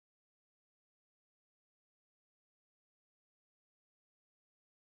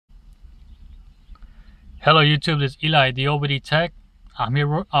Hello YouTube, this is Eli, the OBD Tech. I'm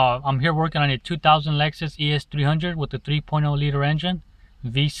here working on a 2000 Lexus ES300 with a 3.0 liter engine,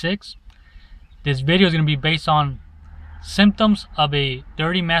 V6. This video is going to be based on symptoms of a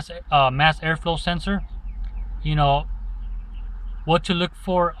dirty mass airflow sensor. You know what to look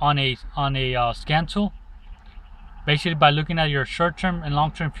for on a scan tool. Basically, by looking at your short-term and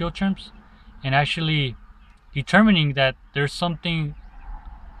long-term fuel terms, and actually determining that there's something.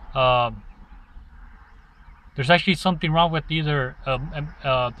 There's actually something wrong with either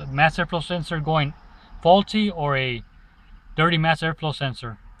the mass airflow sensor going faulty or a dirty mass airflow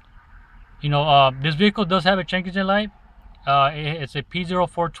sensor. This vehicle does have a check engine light. It's a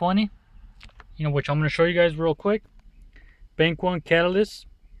P0420, which I'm going to show you guys real quick. Bank 1 catalyst,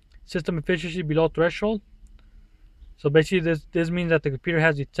 system efficiency below threshold. So basically this means that the computer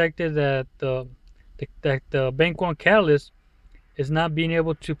has detected that the Bank 1 catalyst is not being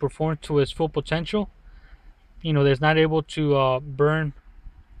able to perform to its full potential. It's not able to burn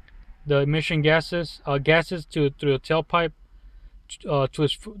the emission gases through the tailpipe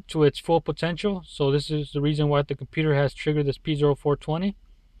to its full potential. So this is the reason why the computer has triggered this P0420.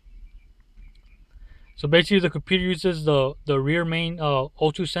 So basically, the computer uses the rear main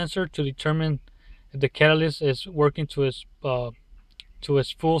O2 sensor to determine if the catalyst is working to its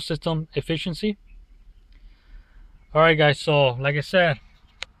full system efficiency. All right, guys. So like I said,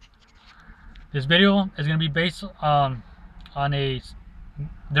 this video is going to be based on a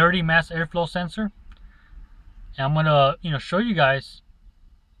dirty mass airflow sensor, and I'm going to show you guys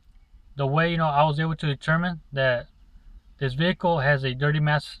the way I was able to determine that this vehicle has a dirty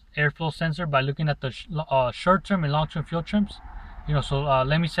mass airflow sensor by looking at the short-term and long-term fuel terms. So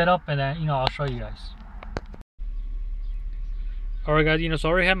let me set up, and then I'll show you guys. All right, guys. So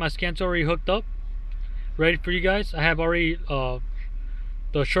I already have my scan tool already hooked up, ready for you guys. I have already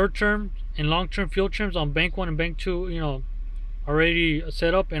the short-term and long-term fuel terms on bank 1 and bank 2 already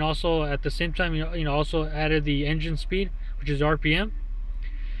set up, and also at the same time also added the engine speed, which is RPM,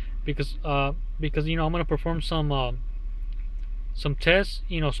 because I'm going to perform some tests,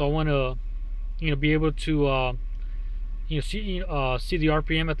 so I want to be able to see the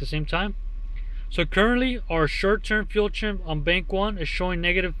RPM at the same time. So currently our short-term fuel term on bank 1 is showing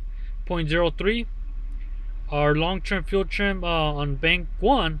negative 0.03. Our long-term fuel term on bank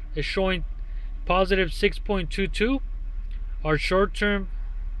 1 is showing positive 6.22. Our short-term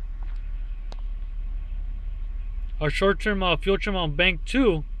fuel term on bank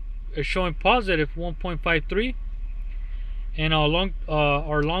 2 is showing positive 1.53, and our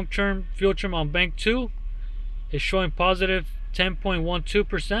long-term fuel term on bank 2 is showing positive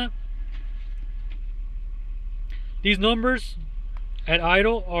 10.12%. These numbers at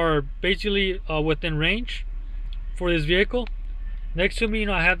idle are basically within range for this vehicle. Next to me,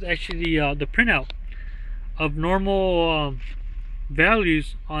 I have actually the printout of normal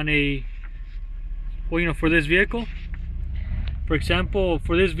values on for this vehicle. For example,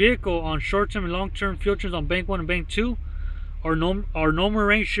 for this vehicle on short-term and long-term fuel terms on bank 1 and bank 2, our normal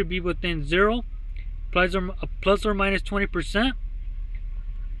range should be within 0 plus or minus 20%.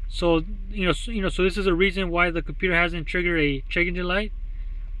 So so this is a reason why the computer hasn't triggered a check engine light,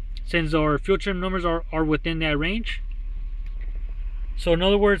 since our fuel term numbers are within that range. So in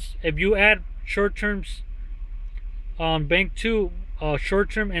other words, if you add short terms on bank 2,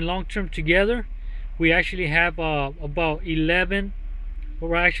 short term and long term together, we actually have about 11,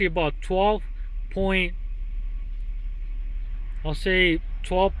 or actually about 12 point, I'll say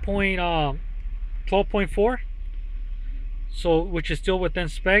 12.4. So which is still within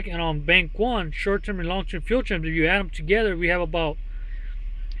spec. And on bank 1, short term and long term fuel terms, if you add them together, we have about,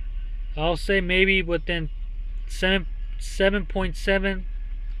 I'll say maybe within 7.7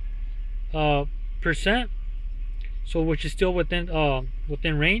 percent. So which is still within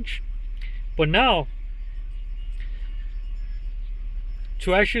range. But now,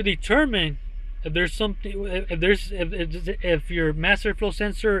 to actually determine if there's something, if your mass airflow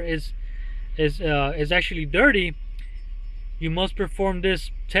sensor is actually dirty, you must perform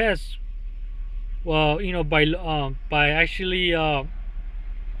this test. Well, by actually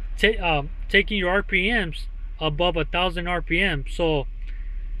taking your RPMs above 1,000 RPM. So,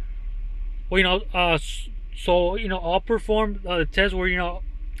 I'll perform the test where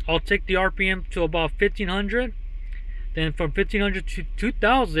I'll take the RPM to about 1,500, then from 1,500 to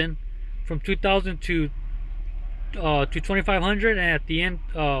 2,000, from 2,000 to 2,500, and at the end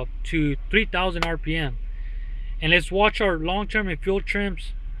to 3,000 RPM. And let's watch our long-term and fuel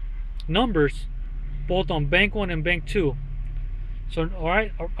terms numbers, both on bank 1 and bank 2. So all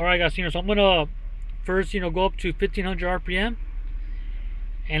right guys, so I'm gonna first go up to 1,500 RPM,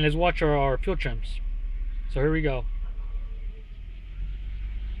 and let's watch our fuel terms. So here we go.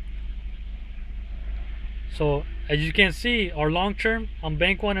 So as you can see, our long term on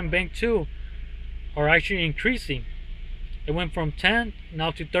bank 1 and bank 2 are actually increasing. It went from 10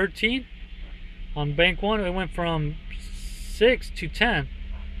 now to 13. On bank 1 it went from 6 to 10.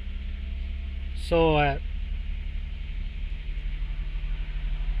 So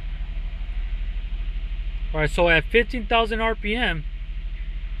so at 15,000 RPM,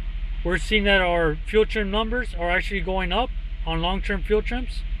 we're seeing that our fuel trim numbers are actually going up on long-term fuel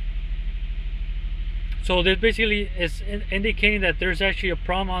trims. So this basically is indicating that there's actually a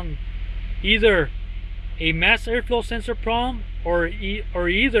problem on either a mass airflow sensor problem or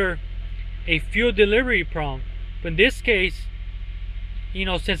either a fuel delivery problem. But in this case, you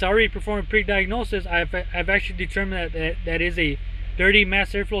know, since I already performed pre-diagnosis, I've actually determined that is a dirty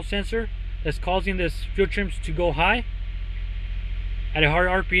mass airflow sensor that's causing this fuel trims to go high at a higher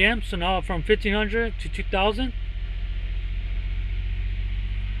RPM. So now from 1500 to 2000.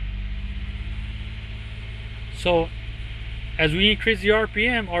 So as we increase the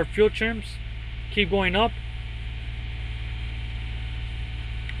RPM, our fuel trims keep going up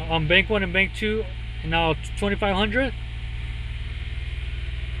on bank 1 and bank 2, and now 2500.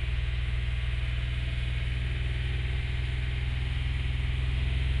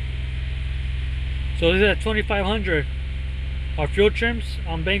 So this is at 2500. Our fuel trims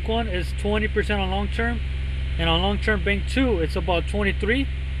on bank 1 is 20% on long term, and on long term bank 2 it's about 23.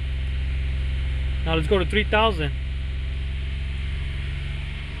 Now let's go to 3000.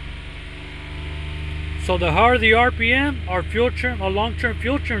 So the higher the RPM, our fuel trim, our long term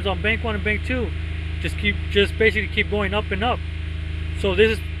fuel trims on bank 1 and bank 2 just basically keep going up and up. So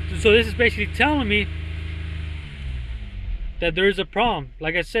this is basically telling me that there is a problem.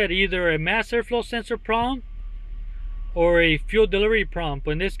 Like I said, either a mass airflow sensor problem or a fuel delivery problem.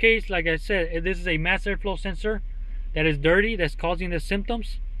 But in this case, like I said, this is a mass airflow sensor that is dirty, that's causing the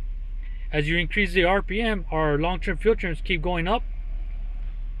symptoms. As you increase the RPM, our long-term fuel trims keep going up.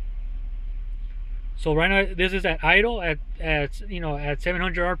 So right now, this is at idle at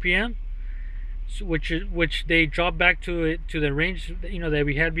 700 RPM, which they drop back to the range that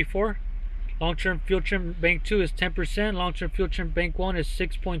we had before. Long-term fuel trim bank 2 is 10%. Long-term fuel trim bank 1 is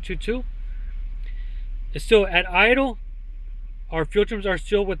 6.22. It's still at idle. Our fuel trims are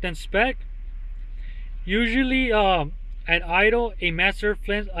still within spec. Usually, at idle, a mass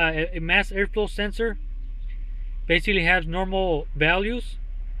airflow sensor basically has normal values.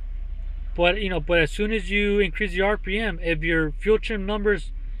 But as soon as you increase the RPM, if your fuel trim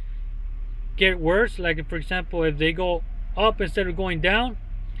numbers get worse, like for example, if they go up instead of going down,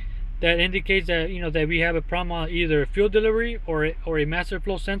 that indicates that that we have a problem on either fuel delivery or a mass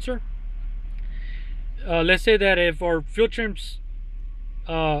airflow sensor. Let's say that if our fuel trims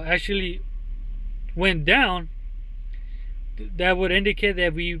actually went down, that would indicate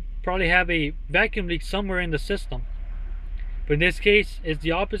that we probably have a vacuum leak somewhere in the system. But in this case, it's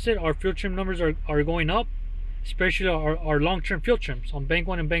the opposite. Our fuel trim numbers are going up, especially our long-term fuel trims on bank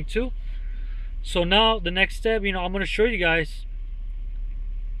 1 and bank 2. So now the next step, I'm going to show you guys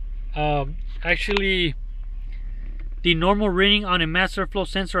actually the normal reading on a mass airflow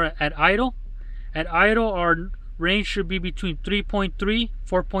sensor at idle. At idle, our range should be between 3.3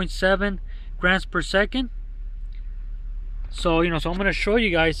 4.7 grams per second. So so I'm going to show you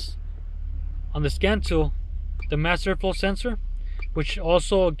guys on the scan tool the mass airflow sensor, which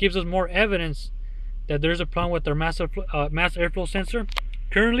also gives us more evidence that there's a problem with our mass airflow sensor.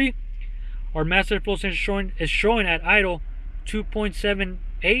 Currently, our mass airflow sensor is showing at idle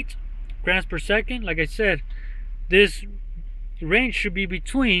 2.78 grams per second. Like I said, this range should be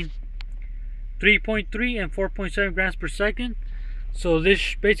between 3.3 and 4.7 grams per second. So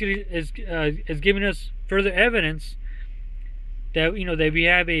this basically is giving us further evidence that that we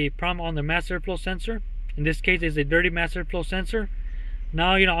have a problem on the mass airflow sensor. In this case, it's a dirty mass airflow sensor.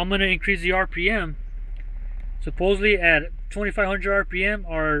 Now I'm going to increase the RPM. Supposedly at 2500 RPM,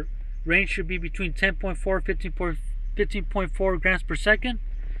 our range should be between 10.4 15.4 grams per second.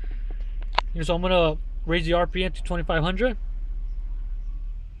 So I'm going to raise the RPM to 2500.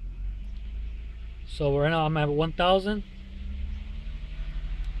 So right now I'm at 1000,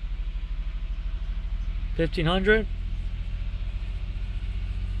 1500.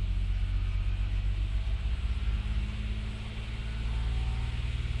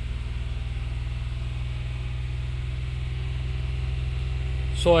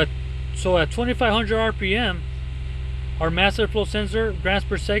 So at 2500 RPM, our mass airflow sensor grams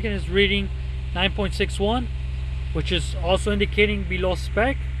per second is reading 9.61, which is also indicating below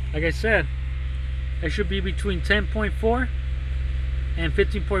spec. Like I said, it should be between 10.4 and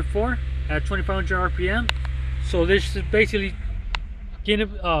 15.4 at 2500 RPM. So this is basically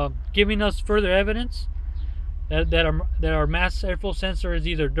giving us further evidence that our mass airflow sensor is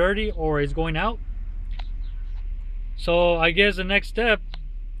either dirty or is going out. So I guess the next step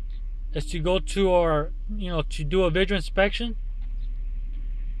is to go to our, to do a visual inspection,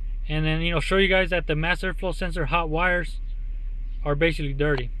 and then show you guys that the mass airflow sensor hot wires are basically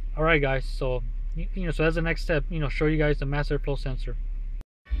dirty. All right, guys. So so that's the next step. Show you guys the mass airflow sensor.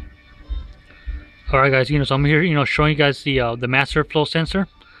 All right, guys. So I'm here, showing you guys the mass airflow sensor,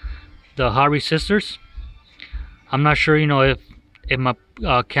 the hot resistors. I'm not sure, if my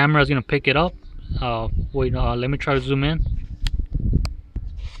camera is gonna pick it up. Wait, let me try to zoom in.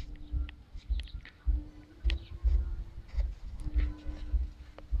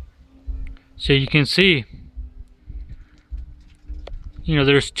 So you can see,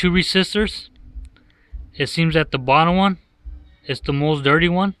 there's two resistors. It seems that the bottom one is the most dirty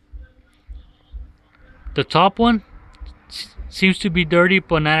one. The top one seems to be dirty,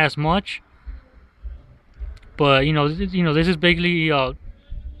 but not as much. But this is basically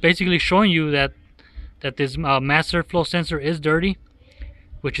showing you that this mass airflow sensor is dirty,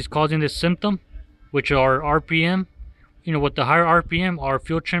 which is causing this symptom, which are RPM. With the higher RPM, our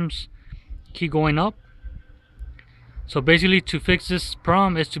fuel trims keep going up. So basically, to fix this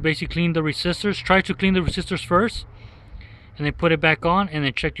problem is to basically clean the resistors. Try to clean the resistors first, and then put it back on, and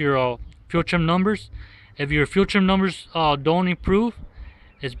then check your fuel trim numbers. If your fuel trim numbers don't improve,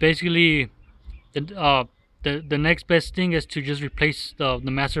 it's basically the next best thing is to just replace the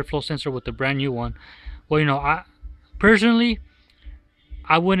mass airflow sensor with a brand new one. Well, I personally,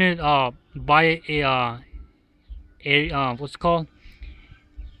 I wouldn't buy a what's it called,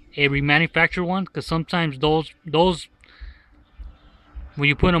 a remanufactured one, because sometimes those when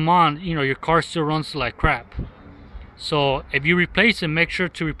you put them on, your car still runs like crap. So if you replace it, make sure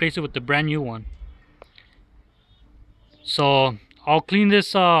to replace it with the brand new one. So I'll clean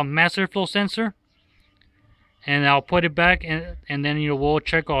this mass airflow sensor, and I'll put it back, and then we'll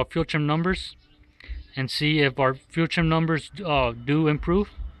check our fuel trim numbers and see if our fuel trim numbers do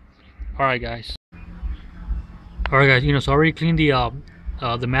improve. Alright, guys. So I already cleaned the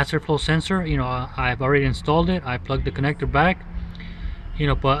mass airflow sensor. I've already installed it. I plugged the connector back.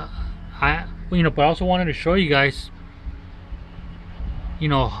 But I also wanted to show you guys,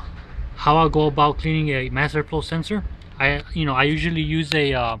 how I go about cleaning a mass airflow sensor. I usually use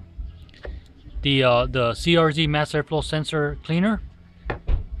the CRZ mass airflow sensor cleaner,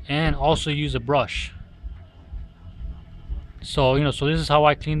 and also use a brush. So so this is how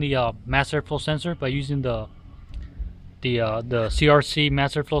I clean the mass airflow sensor, by using the CRC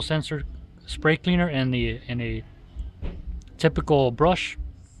mass airflow sensor spray cleaner and a typical brush,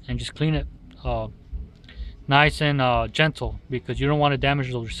 and just clean it nice and gentle, because you don't want to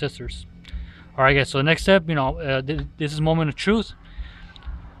damage those resistors. Alright, guys, so the next step, this is moment of truth.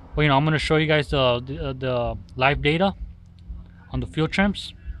 Well, I'm going to show you guys the live data on the fuel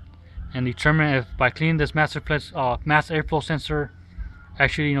trims, and determine if by cleaning this mass airflow sensor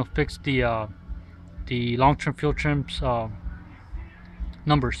actually fix the long-term fuel trims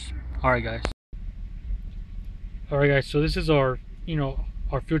numbers. Alright, guys. So this is our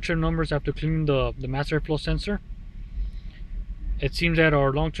our fuel trim numbers after cleaning the mass airflow sensor. It seems that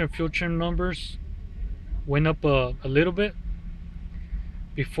our long-term fuel trim numbers went up a little bit.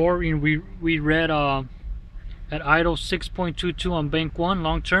 Before, we read at idle 6.22 on bank 1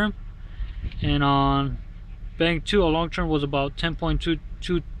 long term, and on bank 2 our long term was about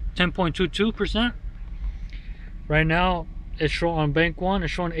 10.22%. Right now it's showing on bank 1,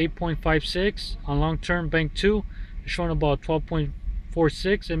 it's showing 8.56. On long term bank 2, it's showing about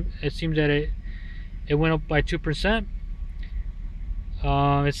 12.46, and it seems that it went up by 2%.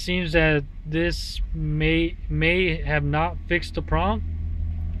 It seems that this may have not fixed the problem,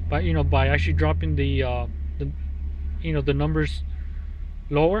 but by actually dropping the numbers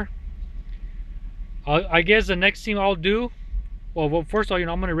lower. I guess the next thing I'll do, well first of all,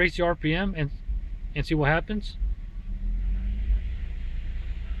 I'm going to raise the RPM and see what happens.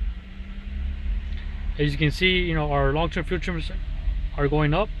 As you can see, our long-term fuel trims are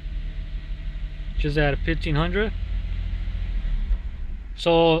going up, just at 1500.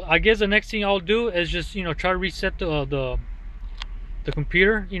 So I guess the next thing I'll do is just try to reset the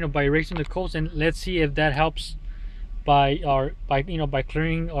computer, by erasing the codes, and let's see if that helps by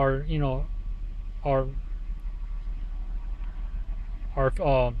clearing our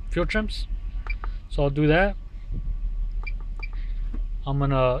fuel trims. So I'll do that. I'm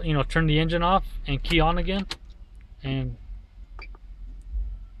gonna turn the engine off and key on again, and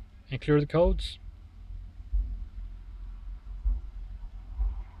clear the codes.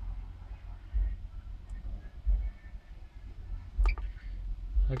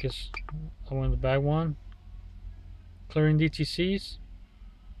 guess I went the back one. Clearing DTCs.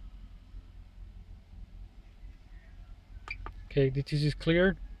 Okay, DTC is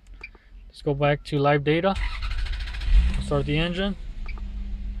cleared. Let's go back to live data. Start the engine.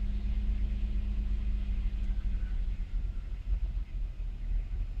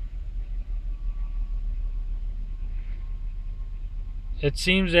 It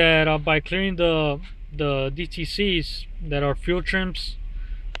seems that by clearing the DTCs, that our fuel trims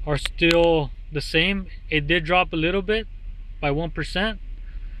are still the same. It did drop a little bit by 1%.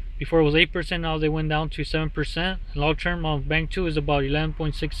 Before it was 8%, now they went down to 7%. Long term on bank 2 is about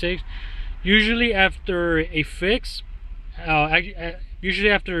 11.66. Usually after a fix,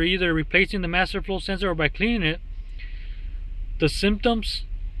 usually after either replacing the master flow sensor or by cleaning it, the symptoms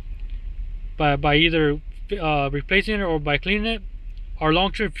by either replacing it or by cleaning it, our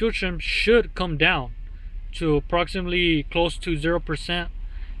long-term fuel trim should come down to approximately close to 0%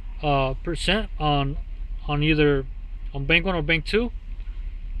 on either on bank 1 or bank 2.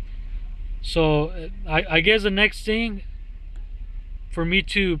 So I guess the next thing for me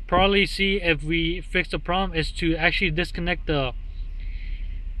to probably see if we fix the problem is to actually disconnect the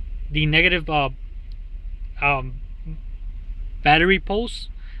negative battery posts,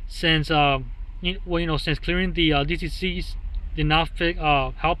 since since clearing the DTCs did not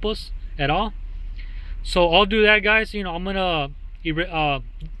help us at all. So I'll do that, guys. I'm gonna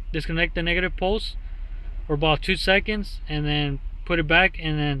disconnect the negative post for about 2 seconds and then put it back,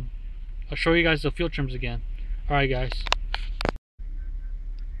 and then I'll show you guys the fuel trims again. Alright, guys.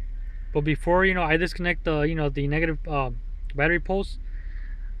 But before I disconnect the the negative battery post,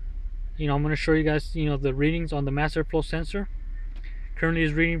 I'm gonna show you guys the readings on the master flow sensor. Currently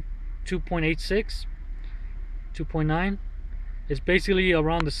is reading 2.86, 2.9. It's basically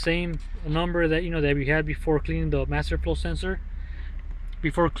around the same number that that we had before cleaning the master flow sensor.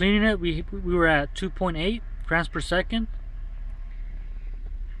 Before cleaning it, we were at 2.8 grams per second.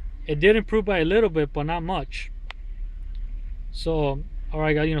 It did improve by a little bit, but not much. So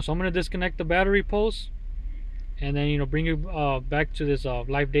alright, guys, so I'm gonna disconnect the battery post and then bring you back to this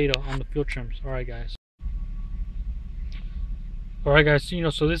live data on the fuel trims. Alright, guys. Alright, guys,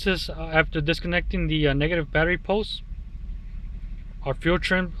 so this is after disconnecting the negative battery post. Our fuel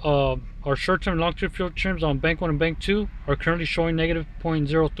trim, our short term, long term fuel trims on bank 1 and bank 2 are currently showing negative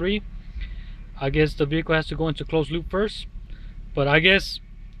 0.03. I guess the vehicle has to go into closed loop first, but I guess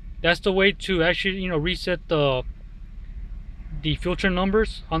that's the way to actually reset the fuel trim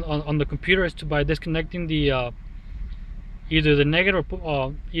numbers on the computer, is to by disconnecting the either the negative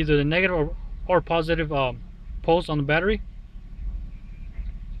or positive poles on the battery.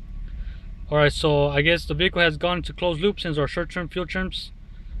 Alright, so I guess the vehicle has gone into closed loop since our short-term fuel trims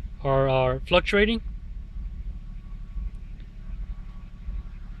are fluctuating.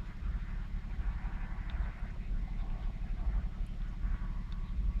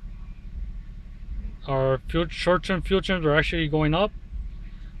 Our short-term fuel trims are actually going up.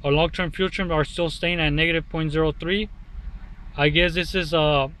 Our long-term fuel trims are still staying at negative 0.03. I guess this is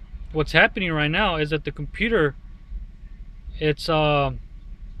what's happening right now, is that the computer, it's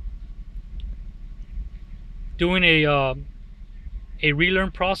doing a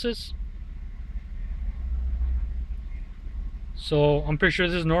relearn process. So I'm pretty sure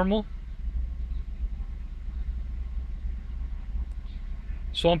this is normal.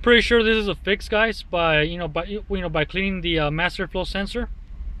 So I'm pretty sure this is a fix, guys, by by cleaning the master flow sensor.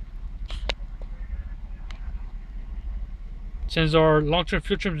 Since our long-term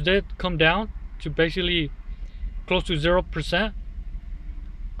fuel trims did come down to basically close to 0%.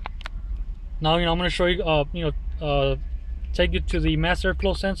 Now I'm going to show you take you to the master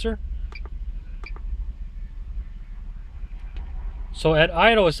flow sensor. So at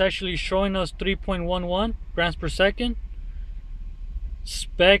idle, it's actually showing us 3.11 grams per second.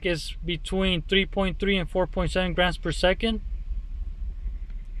 Spec is between 3.3 and 4.7 grams per second.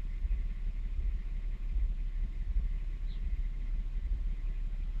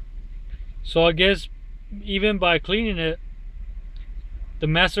 So I guess even by cleaning it, the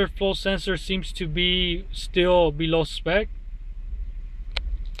master flow sensor seems to be still below spec.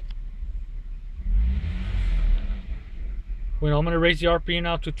 Well, I'm going to raise the RPM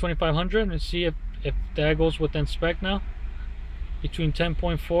now to 2500 and see if that goes within spec now. Between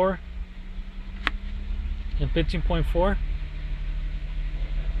 10.4 and 15.4.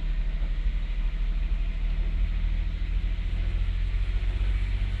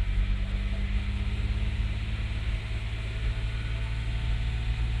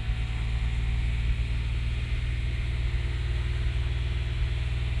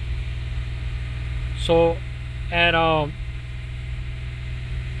 So at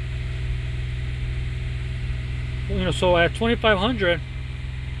so at 2500,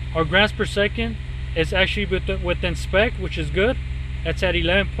 our grams per second is actually within spec, which is good. That's at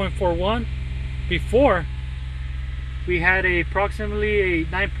 11.41. Before, we had approximately a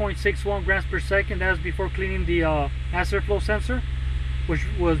 9.61 grams per second. That was before cleaning the mass airflow sensor, which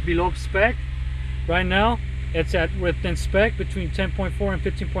was below spec. Right now, it's at within spec between 10.4 and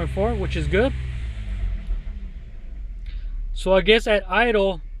 15.4, which is good. So I guess at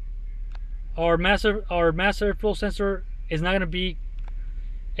idle, our mass airflow sensor is not going to be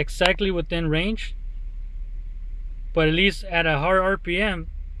exactly within range, but at least at a higher RPM,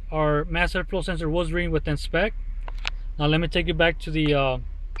 our mass airflow sensor was reading within spec. Now let me take you back to the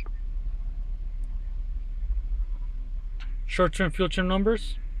short-term fuel term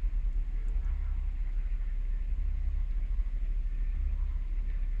numbers.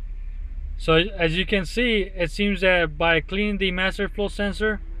 So as you can see, it seems that by cleaning the mass airflow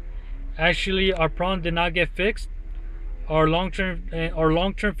sensor, actually our problem did not get fixed. Our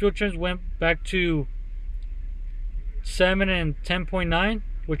long-term fuel terms went back to 7 and 10.9,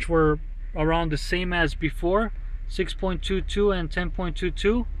 which were around the same as before, 6.22 and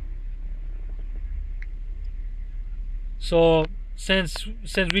 10.22. So since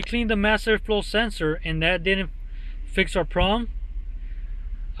we cleaned the mass airflow sensor and that didn't fix our problem,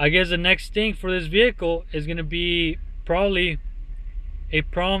 I guess the next thing for this vehicle is going to be probably a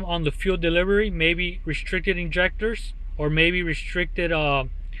problem on the fuel delivery, maybe restricted injectors or maybe restricted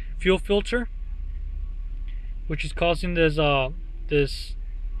fuel filter, which is causing this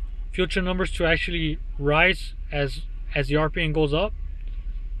fuel term numbers to actually rise as the RPM goes up.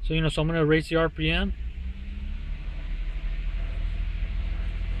 So so I'm going to raise the RPM.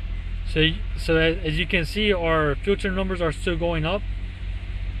 So as you can see, our fuel term numbers are still going up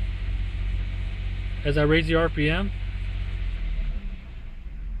as I raise the RPM.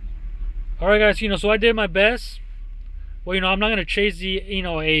 Alright guys, so I did my best. Well, I'm not gonna chase the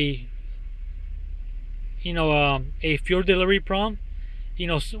a fuel delivery problem.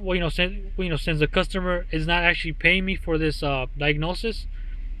 Since the customer is not actually paying me for this diagnosis.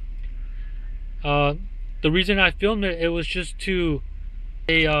 The reason I filmed it was just to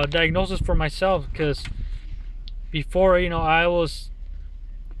a diagnosis for myself, because before I was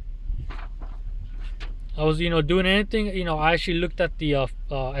doing anything, I actually looked at the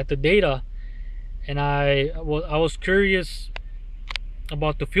data, and I was curious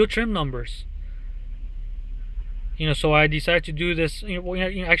about the fuel trim numbers. So I decided to do this,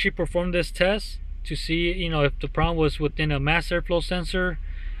 actually perform this test to see if the problem was within a mass airflow sensor,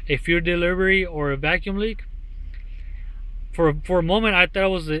 a fuel delivery, or a vacuum leak. For a moment I thought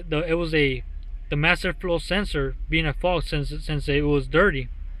it was the mass airflow sensor being at fault, since it was dirty.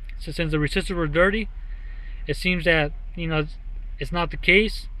 So since the resistors were dirty, it seems that it's not the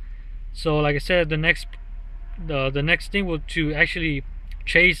case. So like I said, the next thing was to actually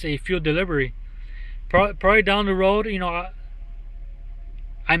chase a fuel delivery. Probably down the road,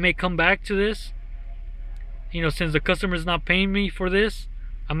 I may come back to this. Since the customer is not paying me for this,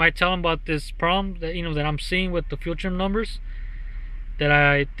 I might tell them about this problem that that I'm seeing with the fuel trim numbers. That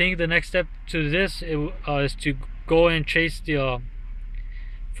I think the next step to this is to go and chase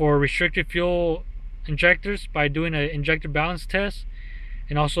for restricted fuel injectors by doing an injector balance test,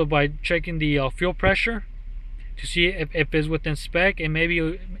 and also by checking the fuel pressure to see if it's within spec, and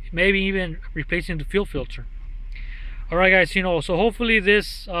maybe even replacing the fuel filter. Alright guys, so hopefully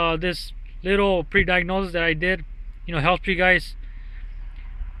this little pre-diagnosis that I did helps you guys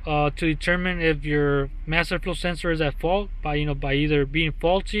to determine if your mass airflow sensor is at fault by either being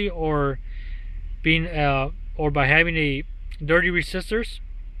faulty or by having a dirty resistors.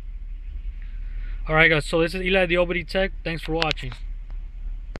 Alright guys, so this is Eli the OBD Tech. Thanks for watching.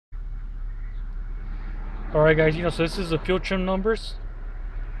 Alright guys, so this is the fuel trim numbers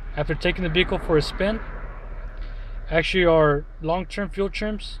after taking the vehicle for a spin. Actually, our long-term fuel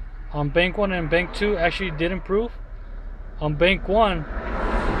trims on bank 1 and bank 2 actually did improve. On bank 1,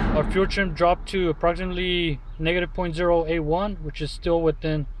 our fuel trim dropped to approximately -0.081, which is still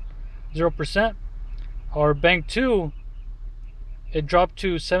within 0%. Our bank 2, it dropped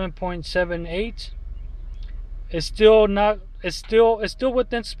to 7.78. It's still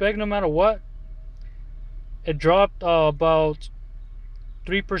within spec no matter what. It dropped about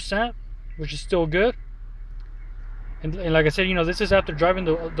 3%, which is still good. And like I said, this is after driving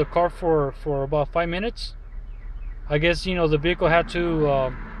the car for about 5 minutes. I guess the vehicle had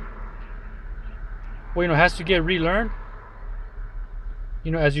to has to get relearned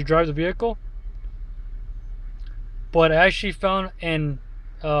as you drive the vehicle. But I actually found, and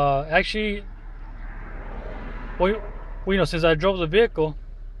since I drove the vehicle,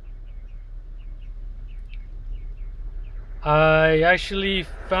 I actually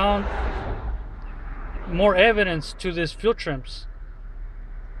found more evidence to this fuel trims.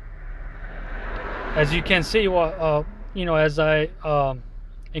 As you can see, as I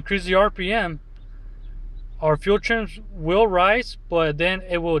increase the RPM, our fuel trims will rise, but then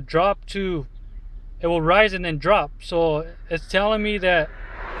it will rise and then drop. So it's telling me that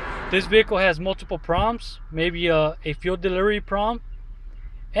this vehicle has multiple problems, maybe a fuel delivery problem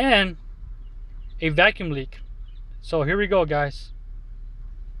and a vacuum leak. So here we go, guys.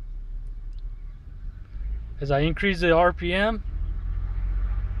 As I increase the RPM,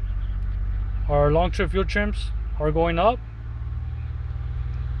 our long-term fuel trims are going up.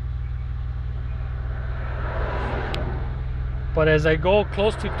 But as I go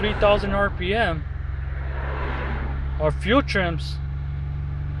close to 3,000 RPM, our fuel trims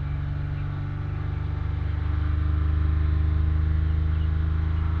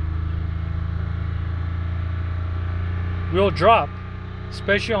will drop,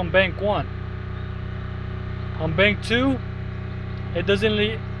 especially on bank 1. On bank 2, it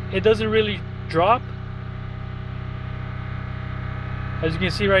doesn't really drop. As you can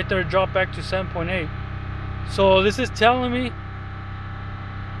see right there, it dropped back to 7.8. So this is telling me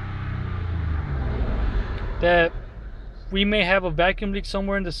that we may have a vacuum leak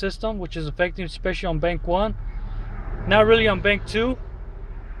somewhere in the system, which is affecting especially on bank 1, not really on bank 2.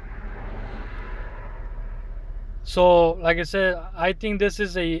 So like I said, I think this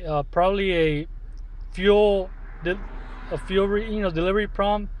is a probably a fuel delivery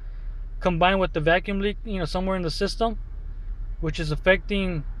problem combined with the vacuum leak somewhere in the system, which is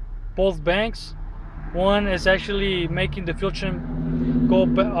affecting both banks. One is actually making the fuel trim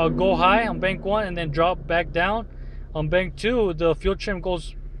go high on bank 1 and then drop back down. On bank 2, the fuel trim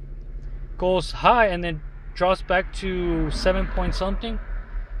goes high and then drops back to 7 point something,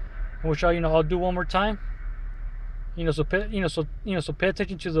 which I'll do one more time. So pay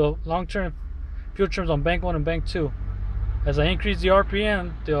attention to the long-term fuel trims on bank 1 and bank 2. As I increase the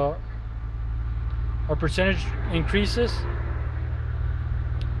RPM, our percentage increases.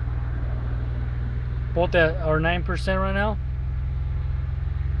 Both at our 9% right now.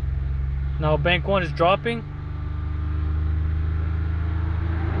 Now bank 1 is dropping.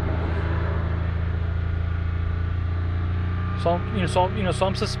 So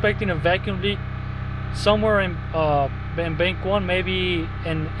I'm suspecting a vacuum leak somewhere in bank 1, maybe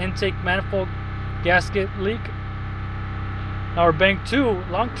an intake manifold gasket leak. Now our bank 2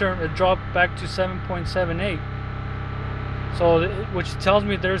 long term, it dropped back to 7.78. So which tells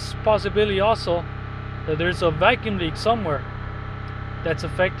me there's possibility also that there's a vacuum leak somewhere that's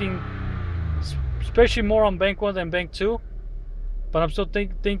affecting, especially more on bank 1 than bank 2. But I'm still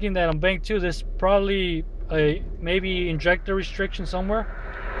thinking that on bank 2 there's probably a maybe injector restriction somewhere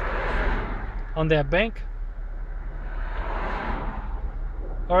on that bank.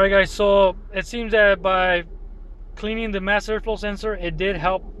 Alright guys, so it seems that by cleaning the mass airflow sensor, it did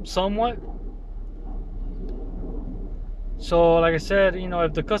help somewhat. So like I said,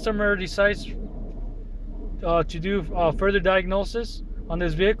 if the customer decides to do further diagnosis on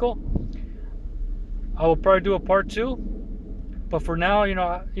this vehicle, I will probably do a part 2. But for now,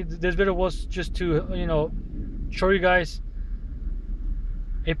 this video was just to show you guys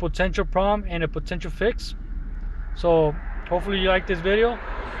a potential problem and a potential fix. So hopefully you like this video.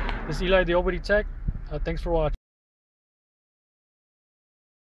 This is Eli, the OBD Tech. Thanks for watching.